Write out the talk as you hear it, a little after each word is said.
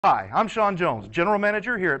Hi, I'm Sean Jones, General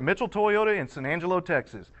Manager here at Mitchell Toyota in San Angelo,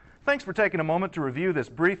 Texas. Thanks for taking a moment to review this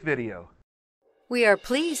brief video. We are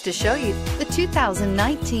pleased to show you the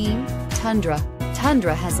 2019 Tundra.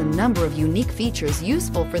 Tundra has a number of unique features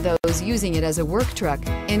useful for those using it as a work truck,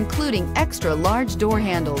 including extra large door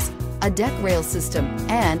handles, a deck rail system,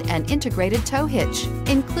 and an integrated tow hitch.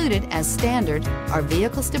 Included as standard are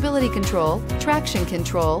vehicle stability control, traction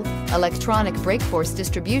control, electronic brake force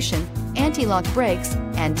distribution, anti-lock brakes,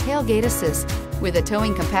 and tailgate assist. With a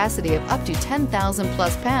towing capacity of up to 10,000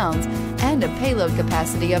 plus pounds and a payload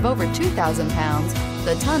capacity of over 2,000 pounds,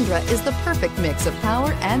 the Tundra is the perfect mix of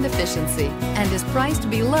power and efficiency and is priced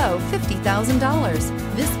below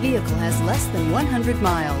 $50,000. This vehicle has less than 100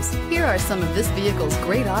 miles. Here are some of this vehicle's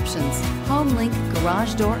great options: HomeLink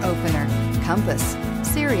garage door opener, compass,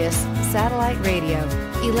 Sirius satellite radio,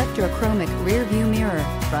 electrochromic rear view mirror,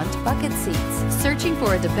 front bucket seats. Searching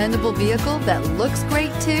for a dependable vehicle that looks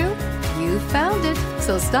great too? You found it,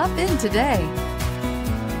 so stop in today.